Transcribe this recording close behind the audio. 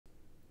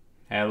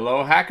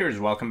Hello hackers,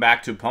 welcome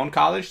back to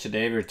pwn.college.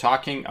 Today we're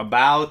talking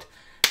about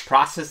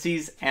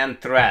processes and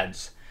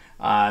threads.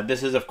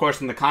 This is of course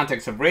in the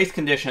context of race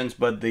conditions,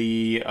 but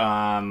the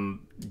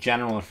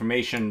general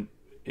information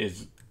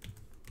is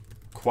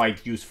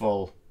quite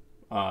useful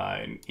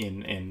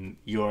in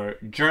your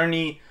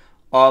journey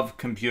of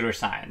computer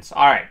science.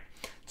 All right,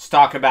 let's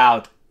talk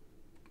about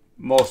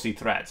mostly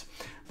threads,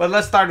 but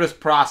let's start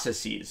with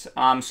processes.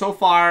 So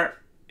far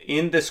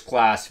in this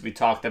class we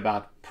talked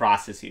about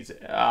processes.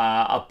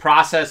 A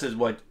process is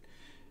what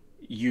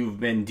you've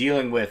been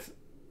dealing with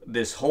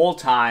this whole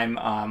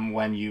time.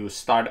 When you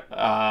start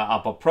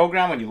up a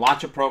program, when you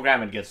launch a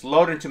program, it gets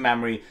loaded into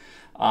memory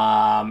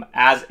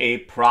as a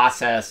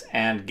process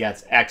and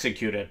gets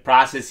executed.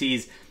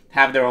 Processes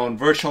have their own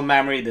virtual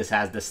memory. This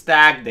has the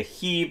stack, the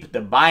heap,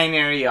 the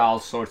binary, all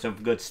sorts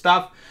of good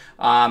stuff.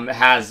 It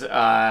has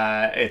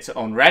its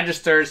own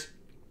registers.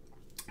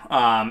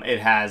 It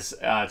has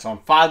its own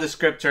file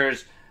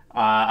descriptors,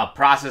 a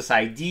process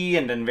ID,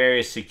 and then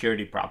various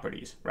security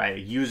properties, right? A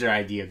user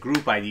ID, a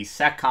group ID,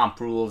 seccomp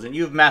rules, and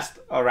you've messed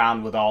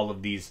around with all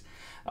of these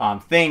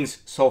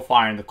things so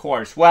far in the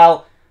course.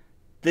 Well,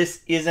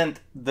 this isn't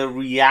the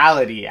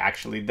reality,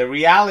 actually. The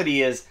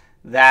reality is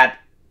that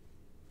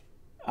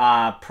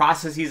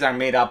processes are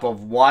made up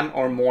of one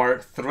or more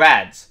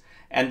threads,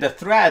 and the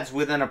threads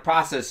within a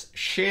process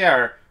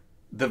share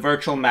the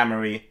virtual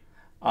memory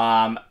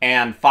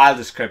and file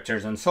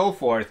descriptors and so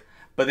forth,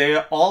 but they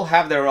all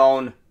have their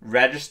own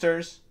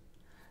registers,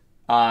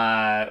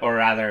 or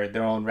rather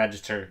their own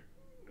register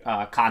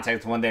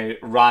context. When they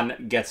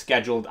get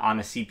scheduled on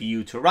a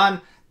CPU to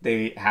run,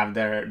 they have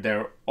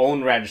their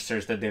own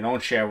registers that they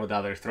don't share with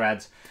other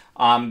threads.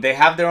 They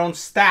have their own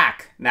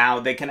stack. Now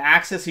they can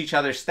access each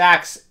other's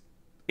stacks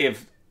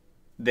if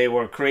they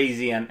were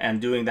crazy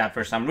and doing that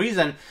for some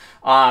reason,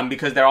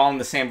 because they're all in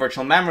the same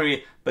virtual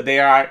memory, but they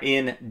are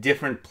in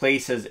different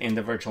places in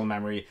the virtual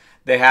memory.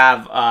 They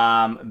have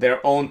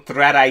their own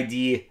thread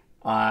ID.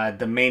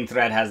 The main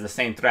thread has the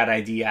same thread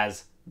ID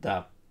as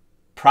the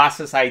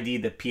process ID,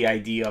 the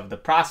PID of the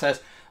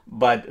process,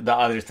 but the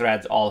other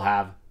threads all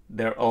have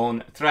their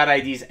own thread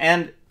IDs,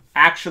 and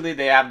actually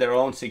they have their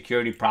own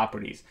security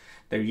properties.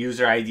 Their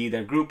user ID,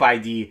 their group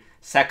ID,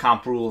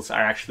 seccomp rules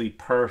are actually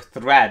per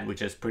thread,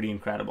 which is pretty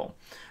incredible.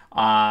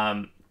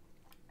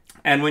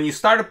 And when you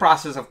start a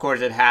process, of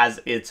course, it has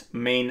its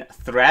main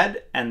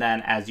thread, and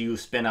then as you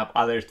spin up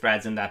other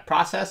threads in that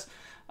process,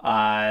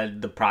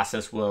 the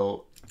process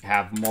will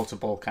have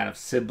multiple kind of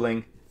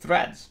sibling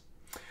threads.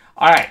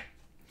 All right.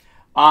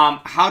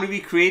 How do we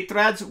create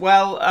threads?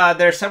 Well,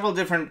 there are several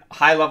different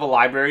high-level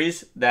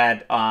libraries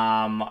that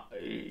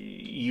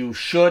you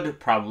should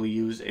probably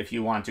use if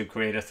you want to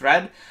create a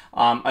thread.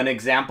 An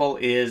example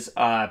is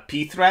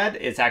pthread.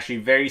 It's actually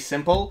very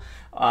simple.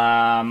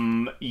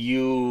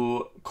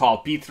 You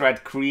call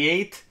pthread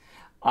create,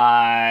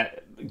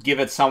 give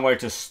it somewhere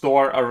to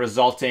store a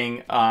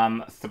resulting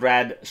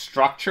thread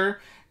structure,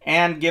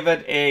 and give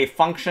it a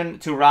function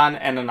to run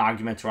and an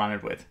argument to run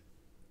it with.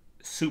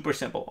 Super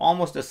simple,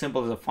 almost as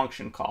simple as a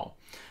function call.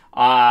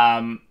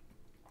 And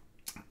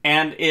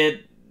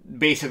it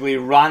basically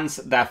runs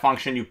that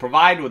function you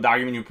provide with the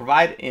argument you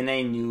provide in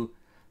a new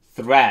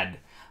thread.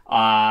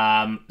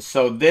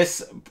 So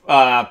this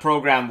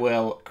program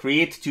will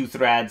create two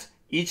threads.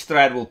 Each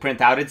thread will print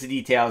out its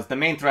details. The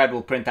main thread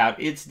will print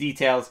out its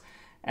details,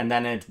 and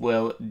then it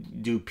will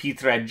do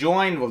pthread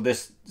join. Well,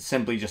 this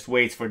simply just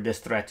waits for this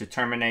thread to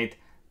terminate.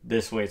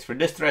 This waits for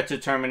this thread to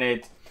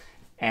terminate,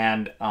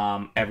 and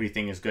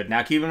everything is good.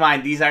 Now, keep in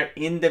mind, these are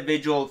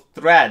individual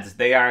threads.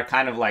 They are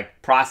kind of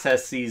like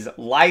processes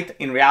light.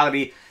 In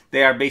reality,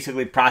 they are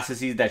basically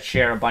processes that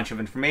share a bunch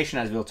of information,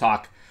 as we'll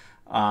talk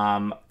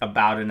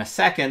about in a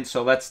second.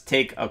 So let's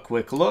take a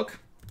quick look.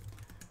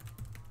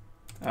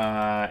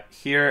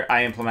 Here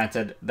I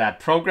implemented that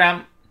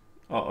program.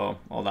 Uh-oh,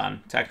 hold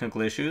on,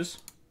 technical issues.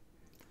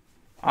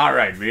 All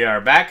right, we are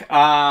back.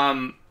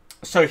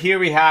 So here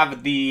we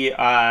have the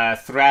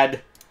thread,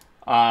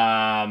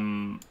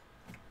 that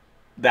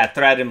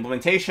thread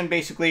implementation,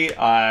 basically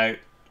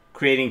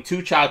creating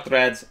two child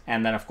threads,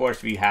 and then of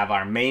course we have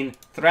our main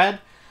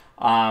thread.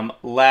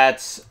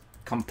 Let's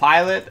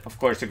compile it. Of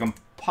course, to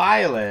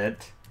compile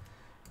it,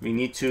 we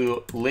need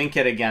to link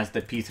it against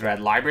the pthread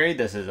library.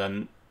 This is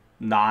a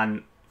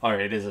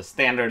it is a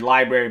standard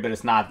library, but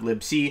it's not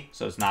libc,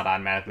 so it's not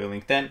automatically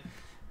linked in.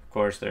 Of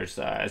course, there's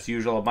as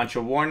usual a bunch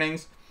of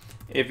warnings.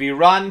 If we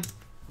run,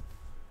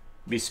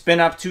 we spin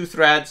up two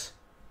threads,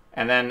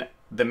 and then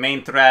the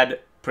main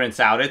thread prints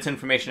out its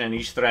information, and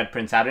each thread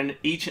prints out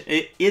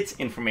its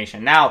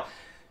information. Now,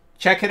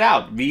 check it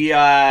out. We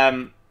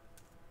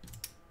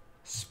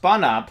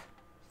spun up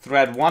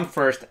thread 1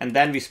 first, and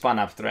then we spun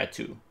up thread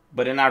 2.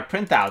 But in our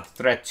printout,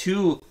 thread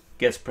 2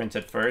 gets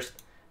printed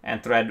first,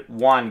 and thread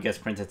 1 gets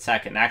printed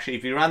second. Actually,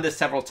 if you run this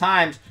several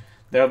times,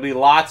 there will be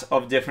lots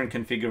of different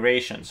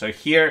configurations. So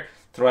here,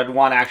 thread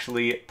 1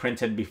 actually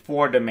printed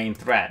before the main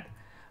thread.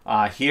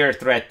 Here,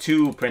 thread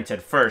 2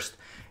 printed first.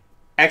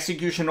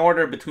 Execution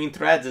order between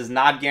threads is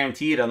not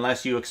guaranteed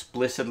unless you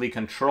explicitly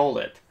control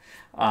it.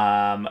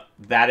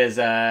 That is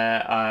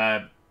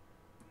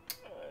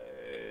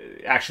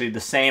actually the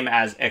same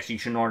as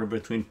execution order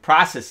between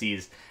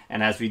processes,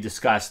 and as we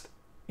discussed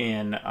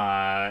in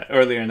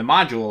earlier in the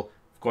module,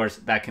 of course,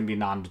 that can be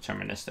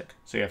non-deterministic.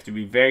 So you have to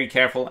be very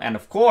careful, and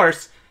of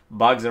course,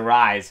 bugs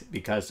arise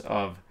because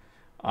of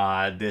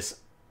this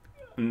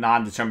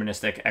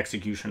non-deterministic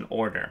execution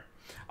order.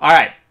 All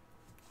right,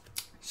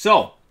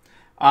 so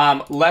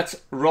let's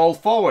roll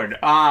forward.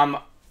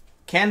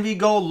 Can we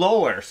go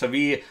lower? So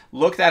we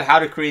looked at how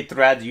to create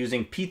threads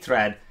using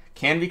pthread.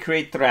 Can we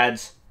create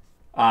threads?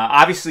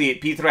 Obviously,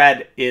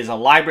 pthread is a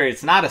library.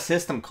 It's not a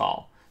system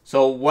call.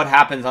 So what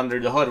happens under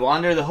the hood? Well,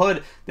 under the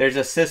hood, there's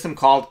a system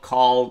call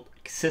called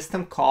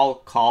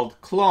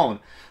clone.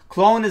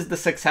 Clone is the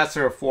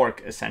successor of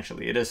fork,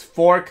 essentially. It is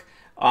fork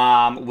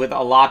with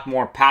a lot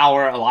more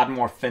power, a lot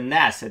more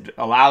finesse. It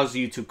allows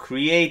you to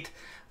create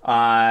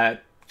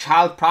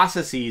child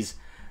processes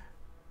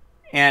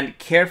and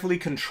carefully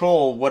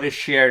control what is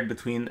shared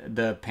between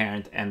the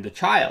parent and the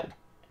child.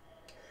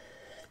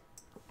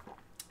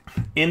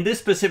 In this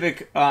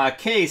specific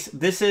case,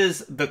 this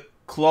is the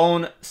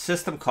clone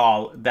system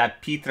call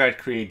that pthread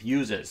create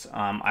uses.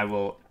 I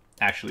will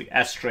actually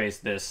strace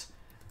this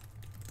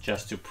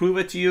just to prove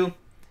it to you.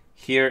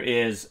 Here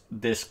is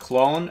this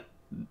clone.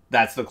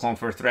 That's the clone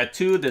for thread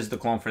 2. This is the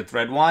clone for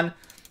thread 1.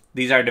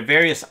 These are the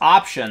various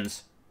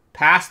options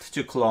passed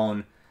to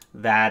clone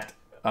that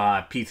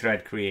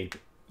pthread create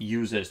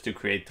uses to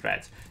create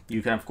threads.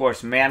 You can, of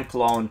course, man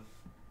clone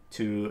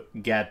to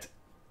get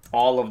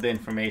all of the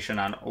information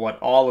on what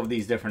all of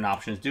these different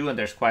options do, and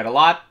there's quite a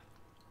lot.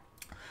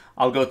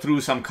 I'll go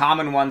through some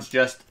common ones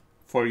just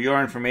for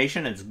your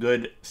information. It's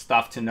good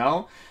stuff to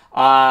know.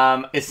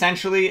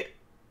 Essentially,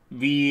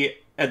 the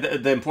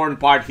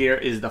important part here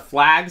is the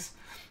flags.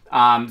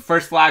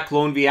 First flag,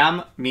 clone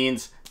VM,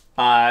 means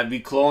we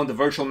clone the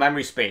virtual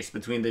memory space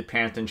between the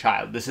parent and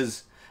child. This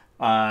is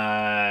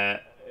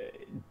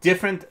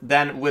different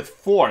than with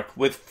fork.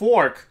 With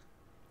fork,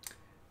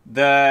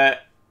 the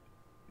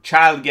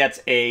child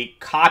gets a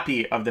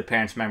copy of the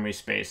parent's memory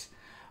space.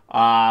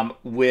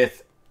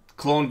 With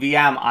clone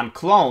VM on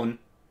clone,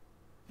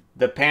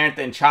 the parent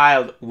and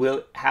child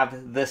will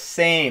have the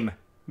same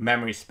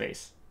memory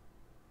space.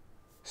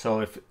 So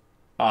if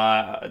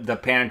the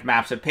parent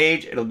maps a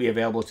page, it'll be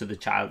available to the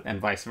child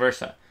and vice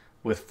versa.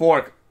 With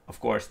fork, of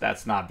course,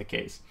 that's not the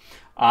case.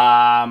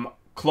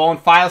 Clone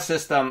file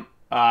system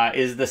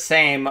is the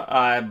same,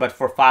 but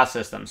for file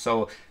system.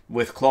 So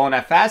with clone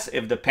FS,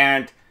 if the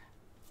parent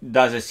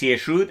does a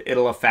CH root,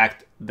 it'll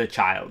affect the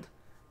child,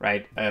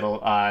 right? It'll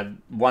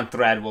one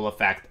thread will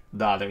affect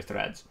the other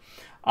threads.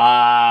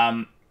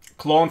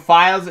 Clone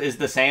files is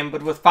the same,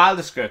 but with file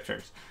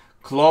descriptors.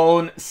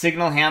 Clone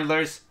signal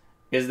handlers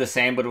is the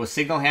same, but with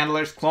signal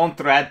handlers. Clone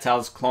thread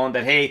tells clone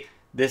that, hey,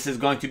 this is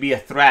going to be a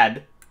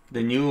thread.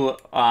 The new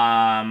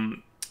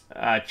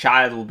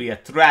child will be a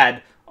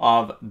thread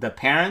of the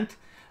parent.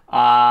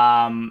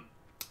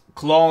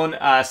 Clone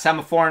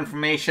semaphore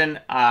information.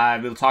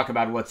 We'll talk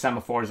about what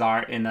semaphores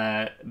are in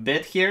a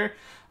bit here.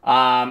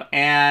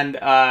 And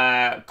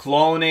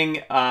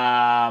cloning,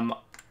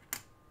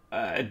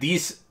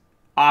 these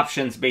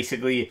options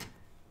basically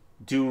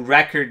do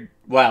record,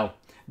 well,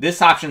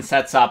 this option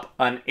sets up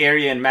an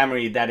area in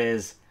memory that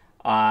is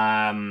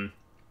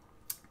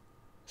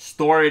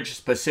storage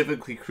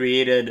specifically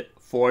created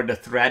for the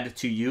thread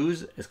to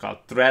use. It's called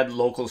thread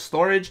local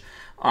storage.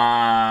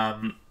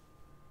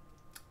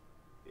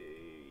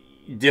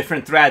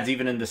 Different threads,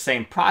 even in the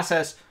same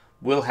process,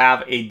 will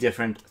have a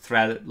different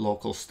thread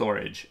local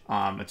storage.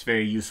 It's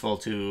very useful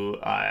to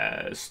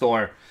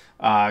store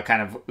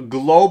kind of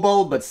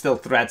global but still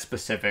thread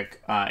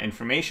specific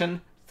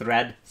information.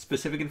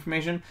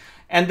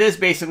 And this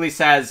basically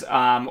says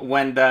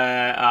when the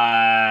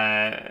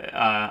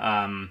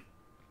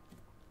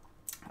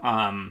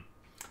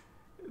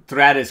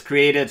thread is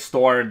created,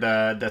 store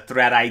the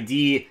thread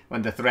ID.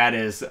 When the thread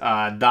is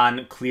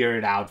done, clear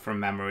it out from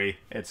memory.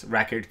 It's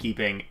record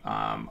keeping,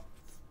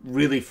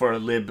 really for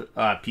lib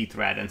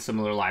pthread and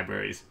similar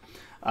libraries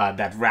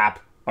that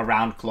wrap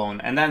around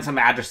clone. And then some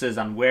addresses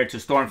on where to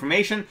store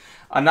information.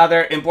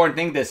 Another important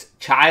thing, this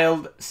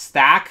child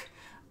stack.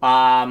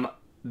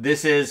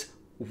 This is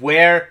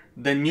where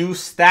the new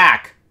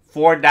stack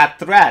for that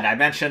thread. I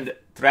mentioned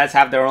threads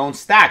have their own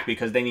stack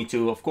because they need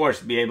to, of course,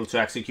 be able to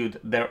execute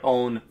their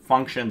own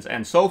functions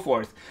and so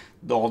forth.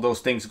 All those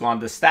things go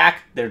on the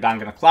stack. They're not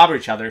going to clobber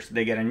each other, so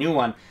they get a new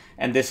one.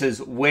 And this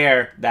is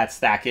where that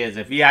stack is.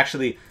 If we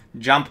actually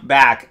jump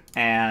back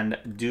and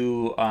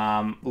do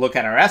look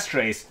at our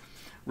strace,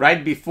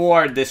 right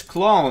before this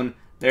clone,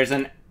 there's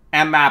an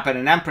mmap and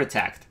an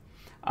mprotect.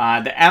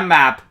 The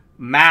mmap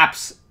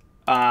maps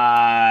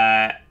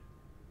an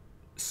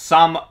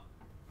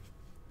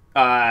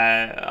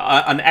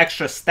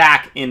extra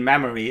stack in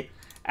memory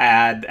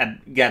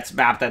and gets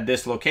mapped at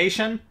this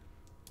location,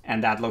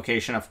 and that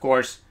location, of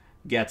course,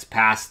 gets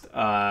passed,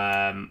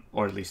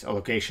 or at least a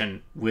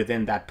location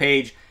within that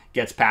page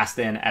gets passed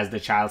in as the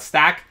child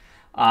stack,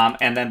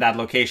 and then that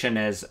location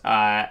is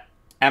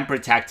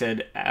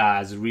mprotected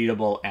as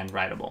readable and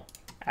writable.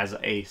 as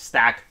a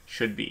stack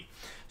should be.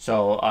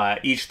 So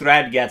each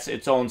thread gets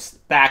its own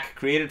stack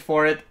created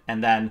for it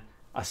and then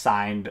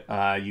assigned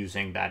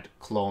using that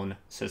clone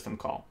system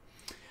call.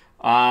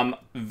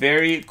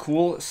 Very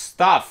cool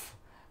stuff.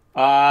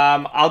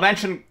 I'll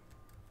mention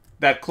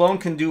that clone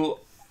can do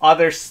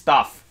other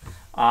stuff,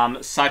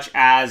 such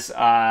as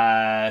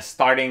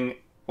starting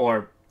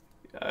or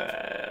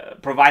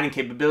providing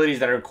capabilities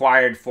that are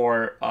required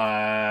for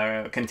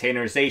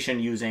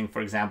containerization using,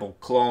 for example,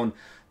 clone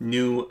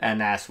new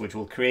ns, which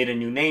will create a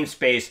new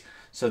namespace.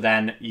 So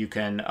then you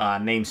can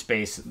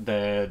namespace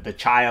the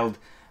child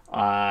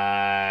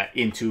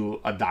into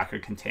a Docker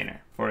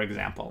container, for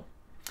example.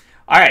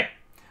 All right.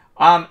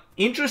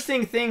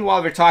 Interesting thing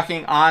while we're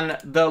talking on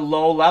the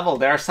low level,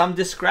 there are some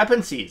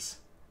discrepancies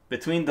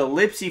between the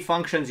libc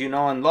functions you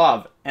know and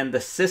love and the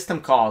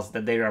system calls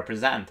that they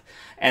represent.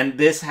 And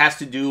this has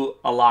to do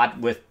a lot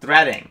with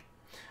threading,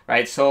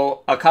 right?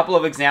 So a couple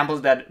of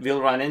examples that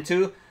we'll run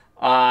into.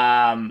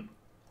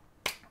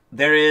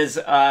 There is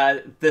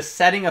the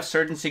setting of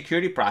certain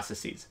security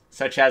processes,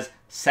 such as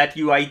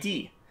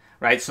setuid,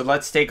 right? So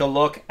let's take a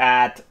look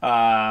at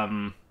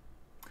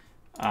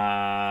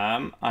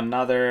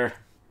another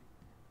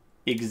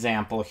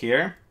example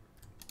here.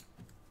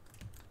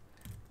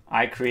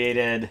 I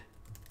created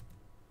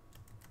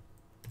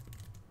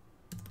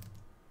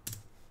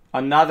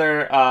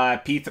another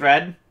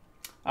pthread,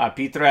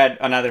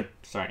 another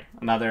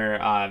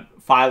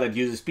file that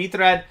uses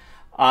pthread.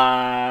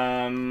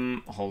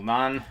 Hold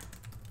on.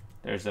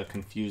 There's a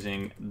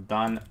confusing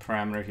done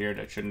parameter here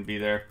that shouldn't be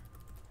there.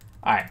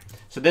 All right,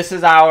 so this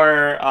is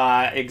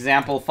our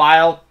example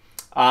file.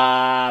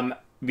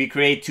 We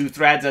create 2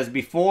 threads as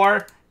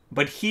before,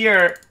 but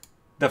here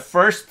the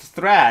first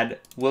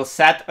thread will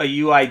set a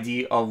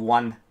UID of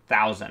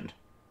 1000,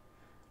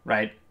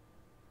 right?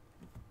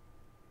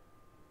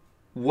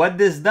 What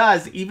this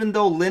does, even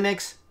though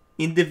Linux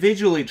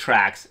individually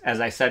tracks,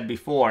 as I said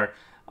before,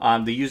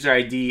 the user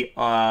ID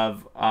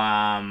of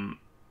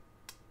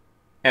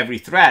every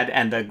thread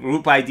and the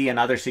group ID and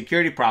other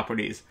security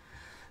properties,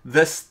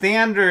 the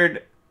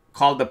standard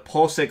called the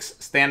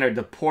POSIX standard,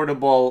 the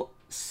portable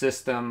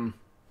system,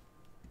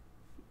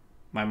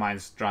 my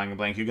mind's drawing a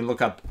blank. You can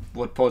look up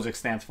what POSIX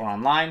stands for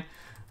online.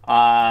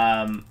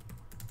 The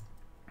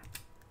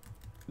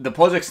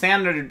POSIX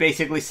standard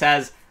basically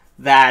says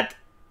that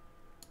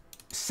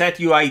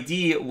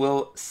setuid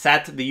will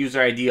set the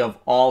user ID of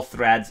all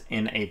threads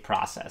in a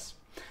process.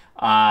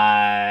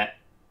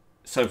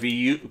 So if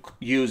you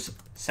use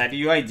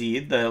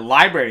setuid, the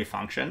library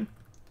function,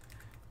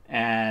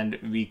 and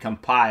we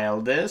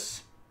compile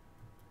this,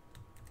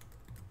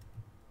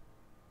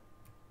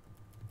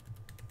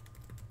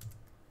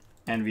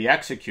 and we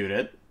execute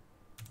it,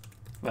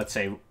 let's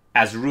say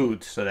as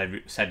root, so that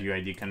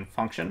setuid can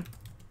function.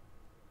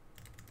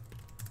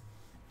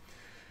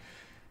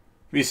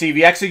 We see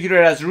we executed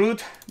it as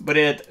root, but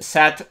it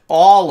set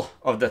all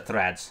of the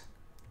threads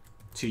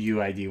to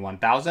UID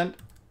 1000.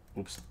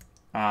 Oops.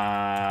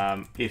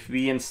 If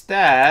we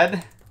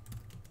instead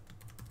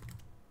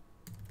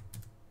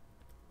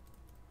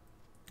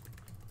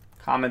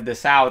comment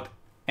this out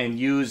and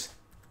use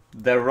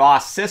the raw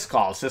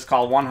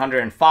syscall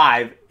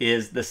 105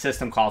 is the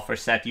system call for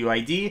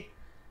setuid,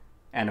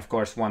 and of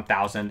course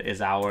 1000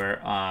 is our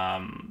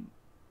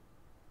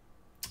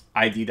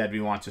ID that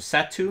we want to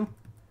set to.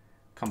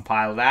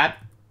 Compile that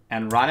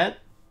and run it,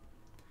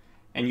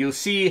 and you'll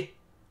see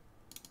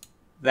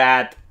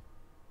that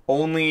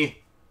only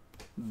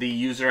the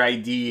user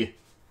ID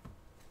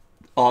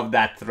of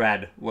that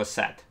thread was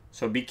set.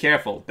 So be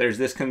careful. There's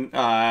this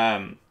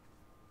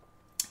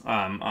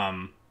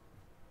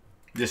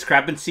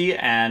discrepancy,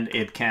 and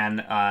it can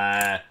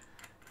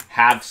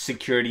have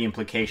security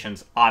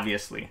implications,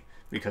 obviously,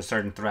 because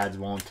certain threads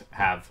won't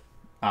have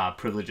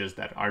privileges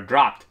that are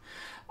dropped.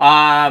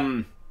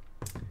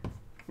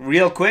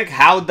 Real quick,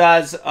 how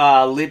does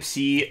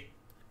libc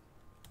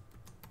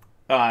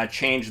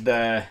change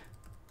the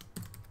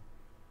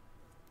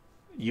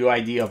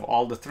UID of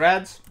all the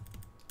threads?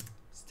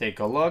 Let's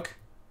take a look.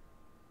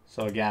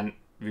 So again,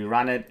 we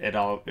run it. It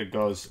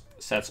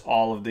sets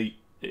all of the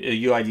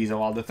UIDs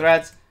of all the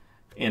threads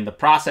in the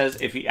process.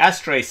 If we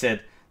strace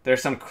it,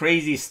 there's some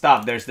crazy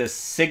stuff. There's this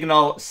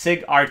signal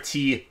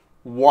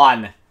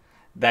sigrt1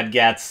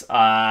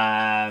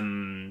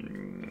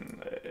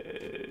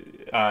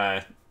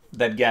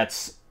 that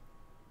gets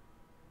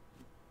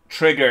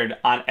triggered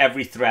on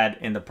every thread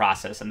in the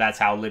process, and that's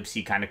how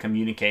libc kind of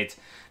communicates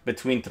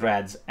between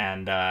threads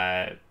and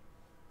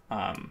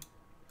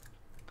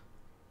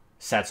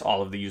sets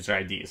all of the user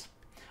IDs.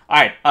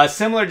 All right, a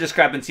similar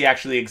discrepancy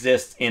actually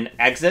exists in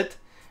exit.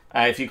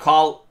 If you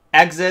call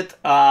exit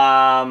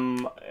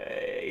in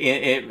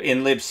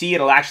libc,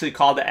 it'll actually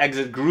call the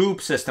exit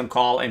group system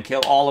call and kill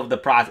all of the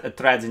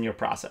threads in your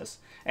process.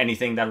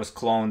 Anything that was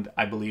cloned,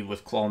 I believe, was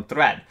cloned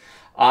thread.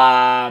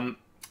 But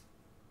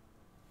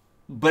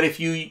if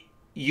you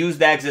use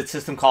the exit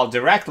system call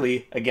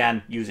directly,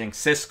 again, using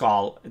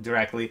syscall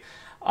directly,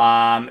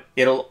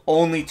 it'll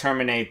only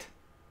terminate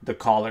the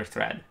caller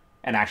thread.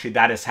 And actually,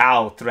 that is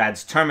how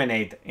threads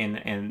terminate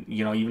in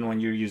you know, even when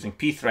you're using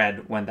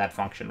pthread when that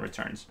function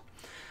returns.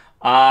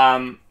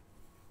 All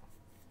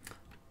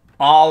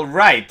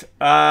right.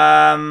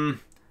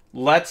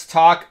 Let's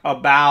talk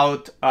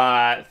about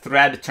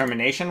thread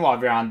termination while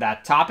we're on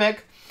that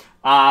topic.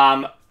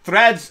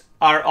 Threads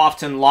are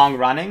often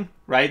long-running,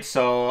 right?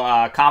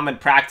 So common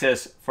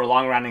practice for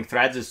long-running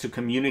threads is to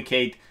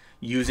communicate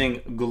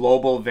using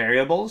global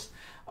variables.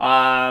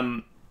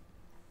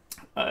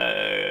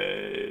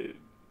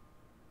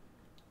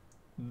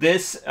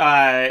 This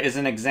is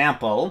an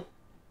example.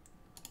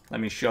 Let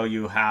me show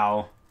you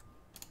how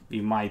we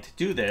might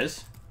do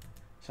this.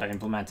 So I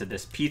implemented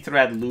this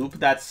pthread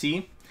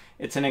loop.c.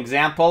 It's an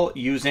example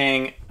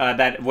using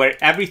that where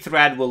every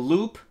thread will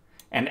loop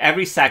and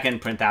every second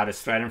print out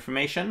its thread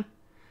information.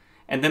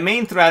 And the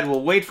main thread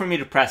will wait for me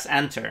to press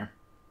enter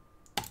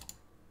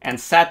and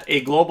set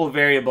a global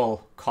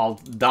variable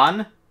called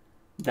done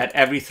that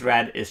every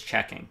thread is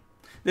checking.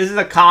 This is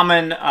a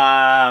common,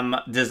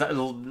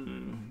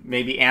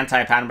 maybe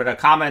anti-pattern, but a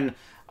common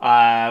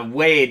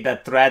way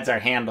that threads are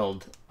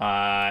handled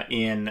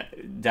in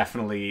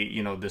definitely,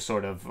 you know, this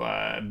sort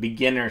of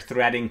beginner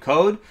threading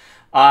code.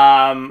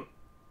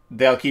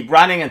 They'll keep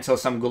running until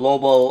some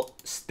global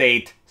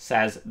state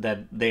says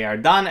that they are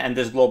done, and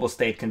this global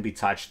state can be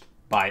touched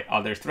by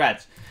other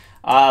threads.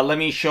 Let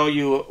me show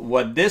you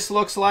what this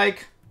looks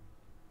like.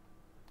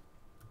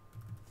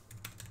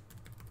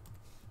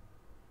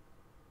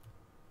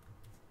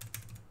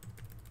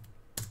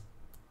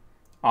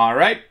 All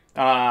right,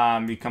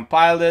 we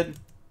compiled it.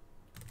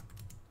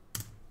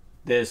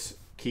 This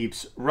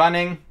keeps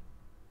running.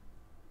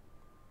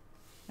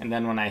 And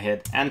then when I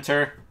hit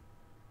enter,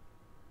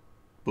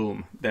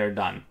 boom, they're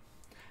done.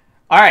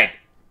 All right.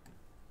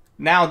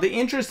 Now, the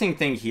interesting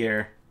thing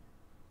here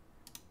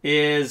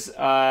is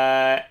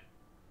that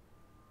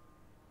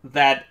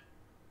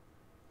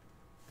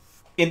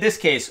in this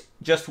case,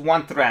 just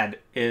one thread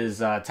is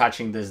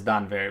touching this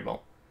done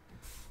variable.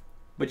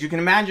 But you can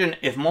imagine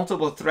if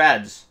multiple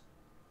threads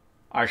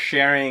are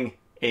sharing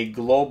a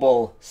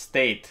global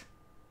state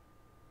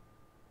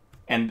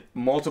and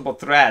multiple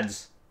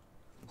threads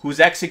whose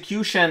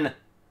execution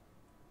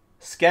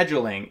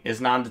scheduling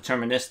is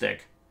non-deterministic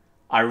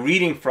are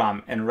reading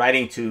from and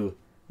writing to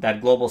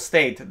that global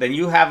state, then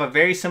you have a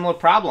very similar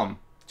problem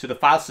to the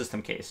file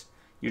system case.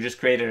 You just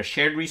created a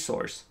shared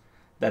resource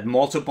that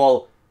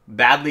multiple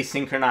badly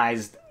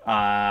synchronized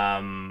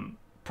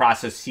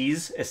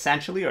processes,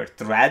 essentially, or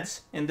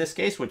threads in this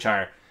case, which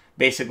are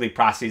basically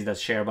processes that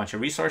share a bunch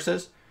of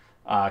resources,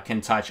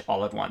 can touch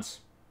all at once.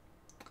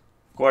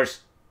 Of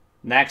course,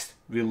 next,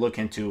 we'll look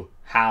into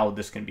how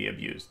this can be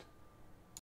abused.